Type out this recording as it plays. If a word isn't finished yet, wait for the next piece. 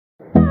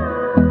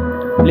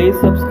Please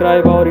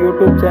subscribe our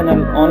YouTube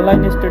channel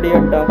Online Study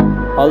Adda.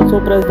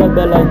 Also press the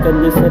bell icon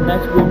जिससे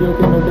next video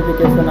की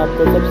notification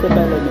आपको सबसे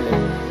पहले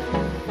मिले।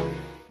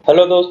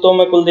 हेलो दोस्तों,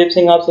 मैं कुलदीप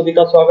सिंह आप सभी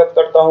का स्वागत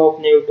करता हूं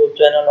अपने YouTube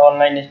चैनल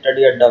ऑनलाइन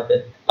स्टडी अड्डा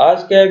पे।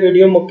 आज का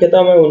वीडियो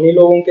मुख्यतः मैं उन्हीं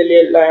लोगों के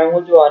लिए लाया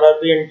हूं जो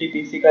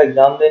RRB-NTPC का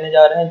एग्जाम देने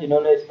जा रहे हैं,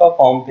 जिन्होंने इसका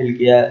फॉर्म फिल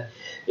किया है।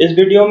 इस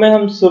वीडियो में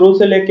हम शुरू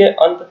से लेके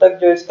अंत तक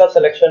जो इसका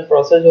सिलेक्शन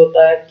प्रोसेस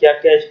होता है, क्या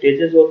क्या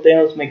स्टेजेस होते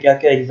हैं, उसमें क्या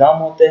क्या एग्जाम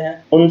होते हैं,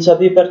 उन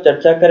सभी पर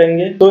चर्चा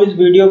करेंगे। तो इस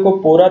वीडियो को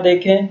पूरा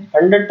देखें,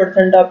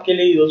 100% आपके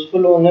लिए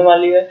यूजफुल होने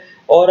वाली है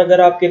और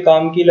अगर आपके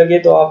काम की लगे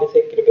तो आप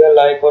इसे कृपया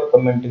लाइक और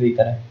कमेंट भी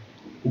करें।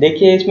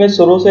 देखिए, इसमें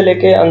शुरू से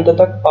लेके अंत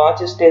तक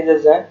 5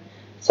 स्टेजेस हैं।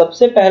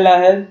 सबसे पहला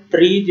है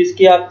प्री,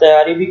 जिसकी आप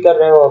तैयारी भी कर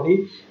रहे हो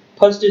अभी।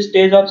 First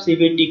stage of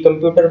CBT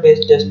computer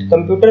based test.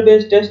 Computer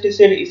based test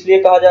इसे इसलिए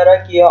कहा जा रहा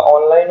है कि यह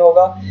ऑनलाइन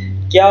होगा।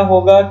 क्या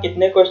होगा,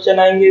 कितने क्वेश्चन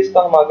आएंगे,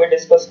 इसका हम आगे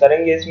डिस्कस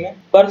करेंगे इसमें।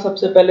 पर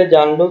सबसे पहले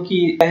जान लो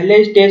कि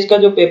पहले स्टेज का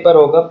जो पेपर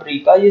होगा प्री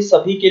का, ये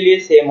सभी के लिए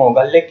सेम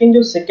होगा, लेकिन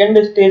जो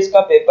सेकंड स्टेज का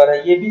पेपर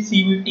है ये भी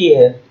CBT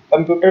है,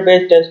 कंप्यूटर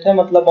बेस्ड टेस्ट है,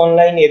 मतलब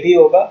ऑनलाइन ये भी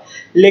होगा,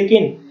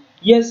 लेकिन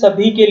यह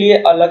सभी के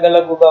लिए अलग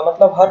अलग होगा,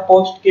 मतलब हर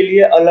पोस्ट के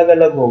लिए अलग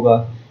अलग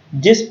होगा।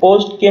 जिस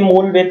पोस्ट के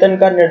मूल वेतन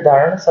का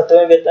निर्धारण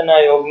 7वें वेतन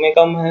आयोग में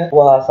कम है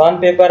वह आसान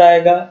पेपर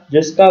आएगा।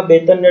 जिसका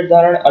वेतन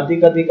निर्धारण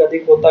अधिक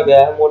होता गया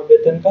है मूल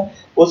वेतन का,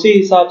 उसी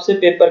हिसाब से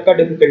पेपर का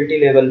डिफिकल्टी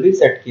लेवल भी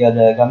सेट किया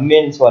जाएगा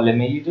मेंस वाले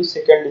में। ये जो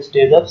सेकंड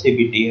स्टेज ऑफ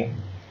CBT है।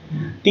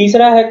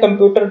 तीसरा है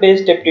कंप्यूटर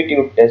बेस्ड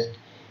एप्टीट्यूड टेस्ट।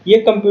 ये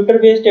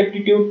कंप्यूटर बेस्ड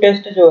एप्टीट्यूड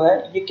टेस्ट जो है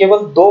ये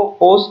केवल 2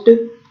 पोस्ट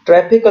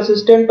ट्रैफिक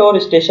असिस्टेंट और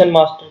स्टेशन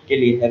मास्टर के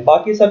लिए है,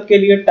 बाकी सबके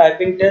लिए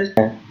टाइपिंग टेस्ट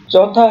है।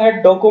 चौथा है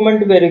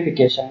डॉक्यूमेंट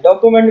वेरिफिकेशन।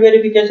 डॉक्यूमेंट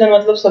वेरिफिकेशन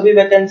मतलब सभी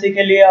वैकेंसी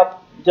के लिए आप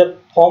जब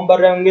फॉर्म भर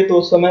रहे होंगे तो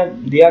उस समय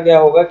दिया गया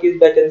होगा कि इस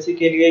वैकेंसी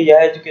के लिए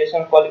यह एजुकेशन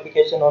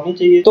क्वालिफिकेशन होनी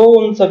चाहिए, तो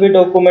उन सभी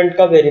डॉक्यूमेंट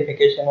का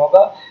वेरिफिकेशन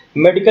होगा।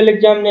 मेडिकल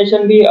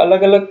एग्जामिनेशन भी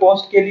अलग अलग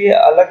पोस्ट के लिए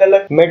अलग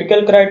अलग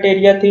मेडिकल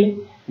क्राइटेरिया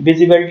थी,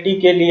 विजिबिलिटी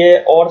के लिए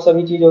और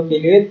सभी चीजों के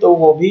लिए, तो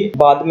वो भी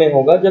बाद में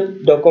होगा जब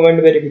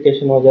डॉक्यूमेंट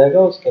वेरिफिकेशन हो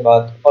जाएगा उसके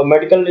बाद। और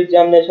मेडिकल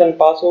एग्जामिनेशन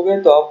पास हो गए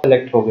तो आप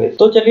सेलेक्ट हो गए।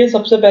 तो चलिए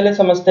सबसे पहले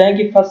समझते हैं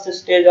कि फर्स्ट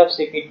स्टेज ऑफ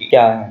CBT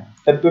क्या है।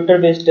 कंप्यूटर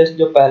बेस्ड टेस्ट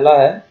जो पहला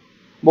है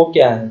वो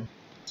क्या है।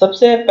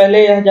 सबसे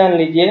पहले यह जान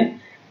लीजिए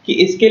कि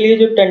इसके लिए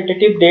जो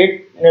टेंटेटिव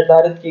डेट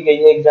निर्धारित की गई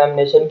है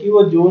एग्जामिनेशन की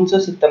वो जून से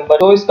सितंबर,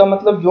 तो इसका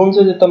मतलब जून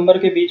से सितंबर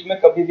के बीच में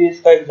कभी भी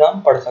इसका एग्जाम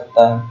पढ़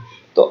सकता है।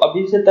 तो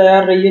अभी से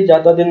तैयार रहिए,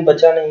 ज्यादा दिन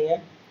बचा नहीं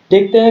है।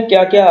 देखते हैं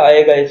क्या क्या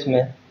आएगा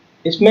इसमें।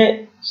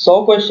 इसमें 100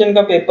 क्वेश्चन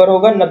का पेपर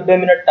होगा, 90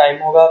 मिनट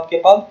टाइम होगा आपके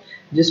पास,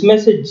 जिसमें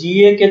से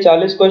GA के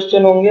 40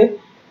 क्वेश्चन होंगे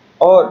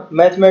और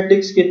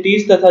मैथमेटिक्स के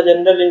 30 तथा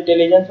जनरल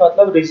इंटेलिजेंस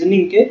मतलब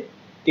रीजनिंग के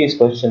 30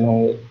 क्वेश्चन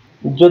होंगे।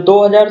 जो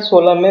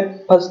 2016 में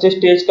फर्स्ट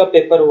स्टेज का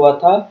पेपर हुआ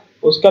था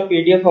उसका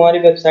PDF हमारी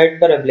वेबसाइट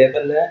पर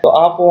अवेलेबल है, तो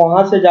आप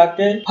वहां से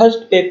जाके फर्स्ट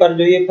पेपर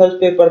जो ये फर्स्ट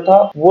पेपर था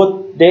वो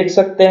देख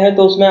सकते हैं।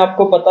 तो उसमें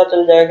आपको पता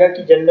चल जाएगा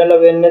कि जनरल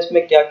अवेयरनेस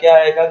में क्या क्या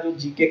आएगा, जो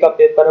GK का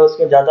पेपर है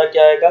उसमें ज्यादा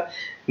क्या आएगा।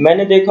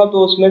 मैंने देखा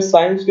तो उसमें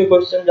साइंस के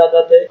क्वेश्चन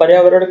ज्यादा थे,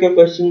 पर्यावरण के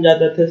क्वेश्चन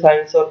ज्यादा थे,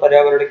 साइंस और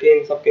पर्यावरण के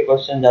इन सब के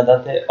क्वेश्चन ज्यादा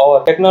थे,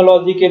 और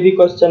टेक्नोलॉजी के भी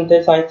क्वेश्चन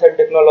थे, साइंस एंड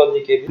टेक्नोलॉजी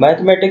के भी।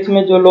 मैथमेटिक्स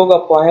में जो लोग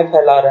अफवाहें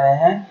फैला रहे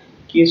हैं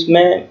कि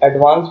इसमें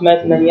एडवांस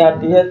मैथ नहीं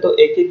आती है, तो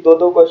एक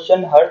दो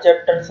क्वेश्चन हर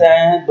चैप्टर से आए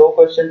हैं। 2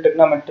 क्वेश्चन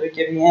ट्रिग्नोमेट्री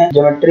के भी हैं,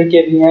 ज्योमेट्री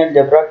के भी हैं,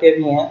 अलजेब्रा के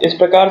भी हैं। इस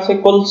प्रकार से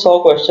कुल 100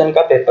 क्वेश्चन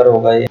का पेपर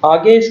होगा ये।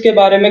 आगे इसके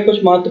बारे में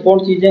कुछ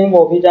महत्वपूर्ण चीजें हैं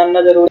वो भी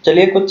जानना जरूरी।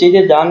 चलिए कुछ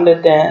चीजें जान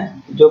लेते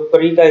हैं जो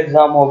प्री का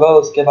एग्जाम होगा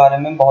उसके बारे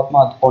में। बहुत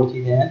महत्वपूर्ण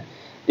चीजें हैं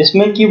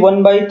इसमें कि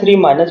 1/3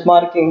 माइनस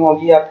मार्किंग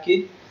होगी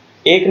आपकी।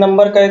 1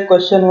 नंबर का एक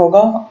क्वेश्चन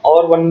होगा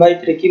और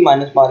 1/3 की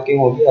माइनस मार्किंग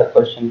होगी हर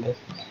क्वेश्चन पे।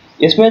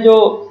 इसमें जो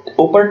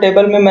ऊपर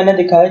टेबल में मैंने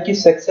दिखाया कि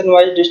सेक्शन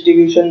वाइज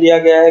डिस्ट्रीब्यूशन दिया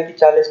गया है कि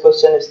 40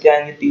 क्वेश्चन इसके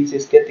आएंगे, 30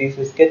 इसके, 30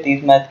 इसके,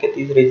 30 मैथ के,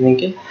 30 रीजनिंग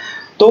के।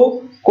 तो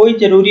कोई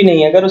जरूरी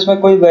नहीं है, अगर उसमें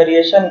कोई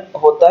वेरिएशन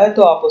होता है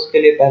तो आप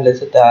उसके लिए पहले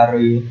से तैयार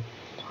रहिए।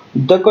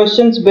 The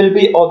questions will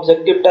be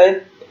objective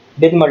type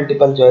with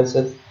multiple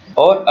choices.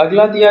 और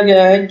अगला दिया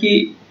गया है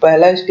कि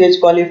पहला स्टेज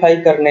क्वालिफाई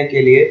करने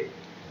के लिए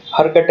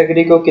हर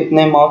कैटेगरी को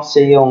कितने मार्क्स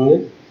चाहिए होंगे।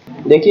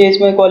 देखिए,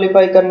 इसमें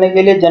क्वालिफाई करने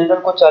के लिए जनरल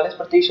को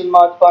 40%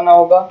 मार्क्स पाना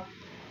होगा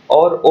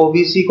और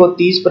OBC को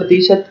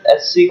 30%,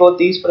 SC को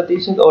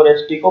 30% और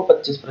ST को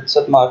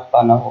 25% मार्क्स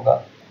पाना होगा।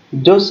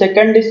 जो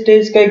सेकंड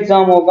स्टेज का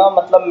एग्जाम होगा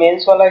मतलब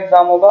मेंस वाला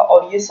एग्जाम होगा,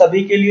 और ये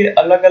सभी के लिए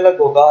अलग अलग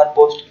होगा हर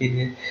पोस्ट के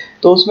लिए।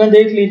 तो उसमें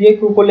देख लीजिए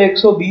कि कुल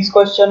 120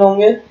 क्वेश्चन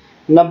होंगे,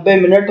 90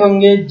 मिनट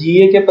होंगे,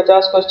 GA के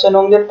 50 क्वेश्चन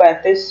होंगे,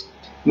 35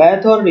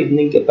 मैथ और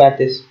रीजनिंग के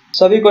 35।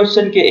 सभी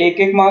क्वेश्चन के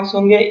 1-1 मार्क्स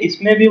होंगे।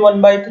 इसमें भी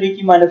 1/3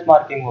 की माइनस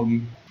मार्किंग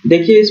होगी।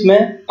 देखिए, इसमें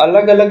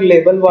अलग अलग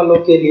लेवल वालों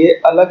के लिए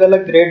अलग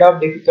अलग ग्रेड ऑफ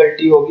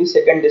डिफिकल्टी होगी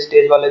सेकंड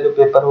स्टेज वाले जो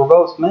पेपर होगा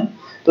उसमें।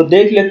 तो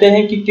देख लेते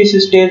हैं कि किस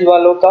स्टेज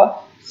वालों का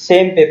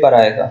सेम पेपर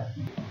आएगा।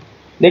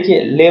 देखिए,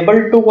 लेवल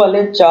 2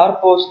 वाले 4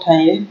 पोस्ट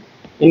हैं ये,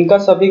 इनका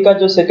सभी का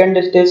जो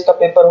सेकंड स्टेज का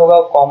पेपर होगा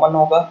वो कॉमन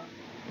होगा।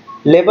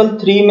 लेवल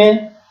 3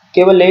 में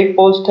केवल 1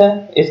 पोस्ट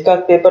है, इसका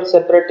पेपर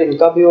सेपरेट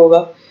इनका भी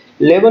होगा।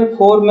 लेवल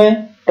 4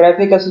 में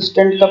ट्रैफिक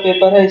असिस्टेंट का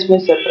पेपर है, इसमें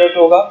सेपरेट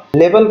होगा।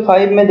 लेवल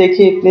 5 में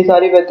देखिए इतनी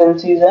सारी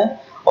वैकेंसीज हैं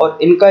और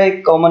इनका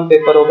एक कॉमन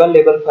पेपर होगा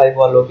लेवल 5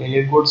 वालों के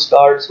लिए। गुड्स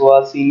गार्ड्स हुआ,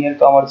 सीनियर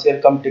कमर्शियल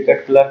कम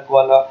टिकट क्लर्क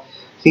वाला,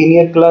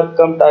 सीनियर क्लर्क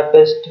कम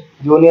टाइपिस्ट,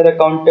 जूनियर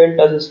अकाउंटेंट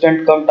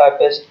असिस्टेंट कम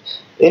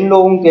टाइपिस्ट, इन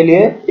लोगों के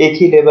लिए एक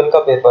ही लेवल का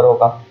पेपर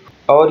होगा।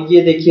 और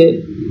ये देखिए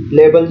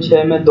लेवल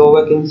 6 में 2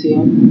 वैकेंसी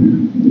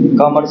हैं,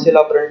 कमर्शियल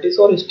अप्रेंटिस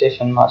और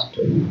स्टेशन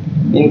मास्टर,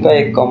 इनका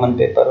एक कॉमन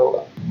पेपर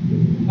होगा।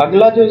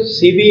 अगला जो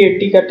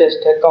CBAT का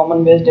टेस्ट है,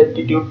 कॉमन बेस्ड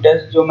एप्टीट्यूड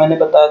टेस्ट, जो मैंने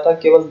बताया था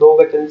केवल 2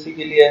 वैकेंसी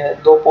के लिए है,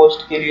 2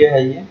 पोस्ट के लिए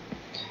है ये।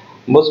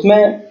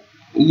 उसमें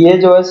ये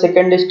जो है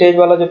सेकंड स्टेज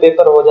वाला जो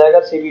पेपर हो जाएगा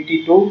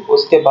CBT2,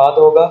 उसके बाद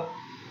होगा।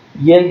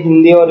 ये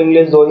हिंदी और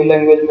इंग्लिश 2 ही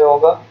लैंग्वेज में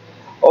होगा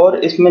और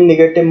इसमें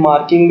नेगेटिव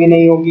मार्किंग भी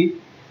नहीं होगी।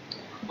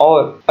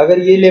 और अगर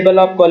ये लेवल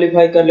आप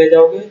क्वालिफाई कर ले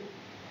जाओगे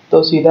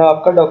तो सीधा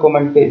आपका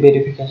डॉक्यूमेंट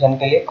वेरिफिकेशन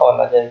के लिए कॉल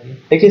आ जाएगी।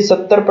 देखिए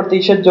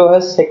 70% जो है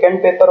सेकंड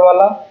पेपर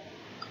वाला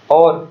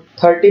और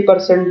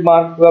 30%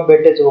 मार्क का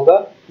वेटेज होगा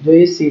जो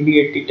ये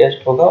CBAT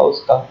टेस्ट होगा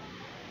उसका।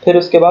 फिर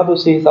उसके बाद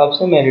उसी हिसाब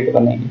से मेरिट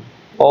बनेगी।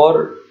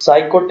 और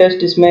साइको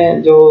टेस्ट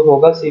इसमें जो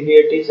होगा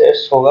CBAT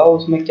टेस्ट होगा,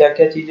 उसमें क्या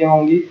क्या चीज़ें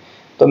होंगी,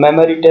 तो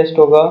मेमोरी टेस्ट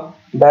होगा,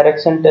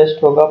 डायरेक्शन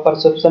टेस्ट होगा,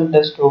 परसेप्शन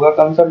टेस्ट होगा,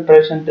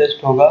 कंसंट्रेशन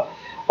टेस्ट होगा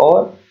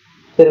और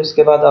फिर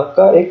उसके बाद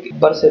आपका एक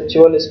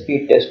परसेप्चुअल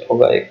स्पीड टेस्ट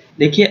होगा एक।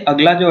 देखिए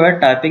अगला जो है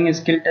टाइपिंग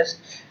स्किल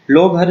टेस्ट।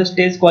 लोग हर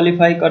स्टेज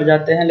क्वालिफाई कर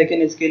जाते हैं,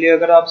 लेकिन इसके लिए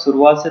अगर आप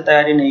शुरुआत से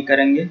तैयारी नहीं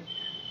करेंगे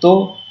तो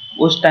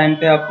उस टाइम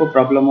पे आपको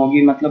प्रॉब्लम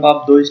होगी। मतलब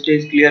आप 2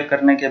 स्टेज क्लियर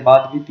करने के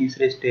बाद भी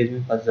तीसरे स्टेज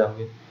में फंस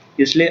जाओगे।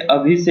 इसलिए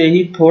अभी से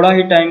ही थोड़ा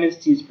ही टाइम इस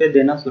चीज़ पे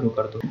देना शुरू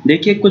कर दो।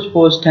 देखिए कुछ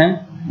पोस्ट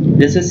हैं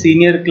जैसे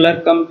senior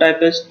clerk come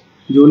typist,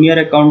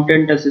 junior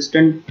accountant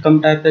assistant come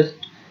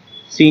typist,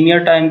 senior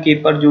time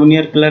keeper,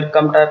 junior clerk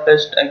come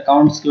typist,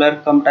 accounts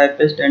clerk come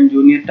typist and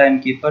junior time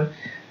keeper.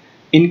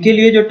 इनके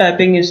लिए जो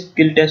टाइपिंग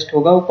स्किल टेस्ट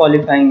होगा वो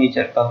क्वालिफाइंग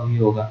नेचर का ही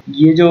होगा।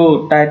 ये जो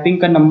टाइपिंग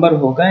का नंबर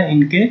होगा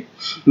इनके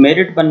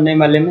मेरिट बनने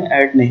वाले में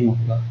ऐड नहीं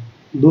होगा।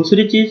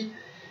 दूसरी चीज़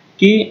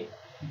कि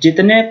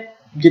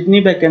जितनी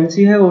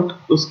वैकेंसी है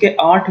उसके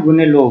 8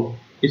 गुने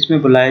लोग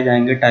इसमें बुलाए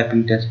जाएंगे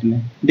टाइपिंग टेस्ट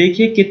में।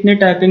 देखिए कितने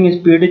टाइपिंग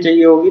स्पीड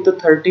चाहिए होगी, तो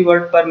 30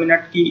 वर्ड पर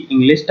मिनट की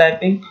इंग्लिश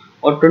टाइपिंग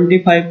और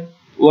 25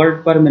 वर्ड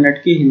पर मिनट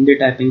की हिंदी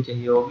टाइपिंग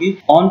चाहिए होगी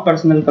ऑन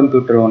पर्सनल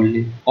कंप्यूटर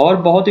ओनली। और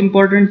बहुत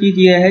इंपॉर्टेंट चीज़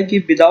ये है कि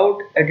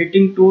without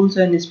editing tools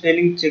and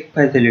spelling check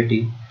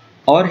facility.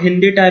 और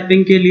हिंदी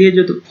टाइपिंग के लिए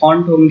जो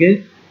फॉन्ट होंगे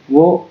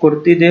वो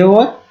कुर्ती देव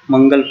और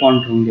मंगल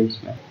फॉन्ट होंगे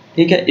उसमें,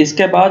 ठीक है।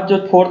 इसके बाद जो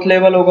 4th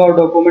लेवल होगा वो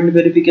डॉक्यूमेंट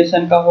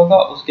वेरिफिकेशन का होगा,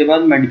 उसके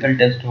बाद मेडिकल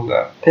टेस्ट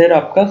होगा, फिर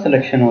आपका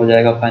सिलेक्शन हो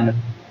जाएगा फाइनल।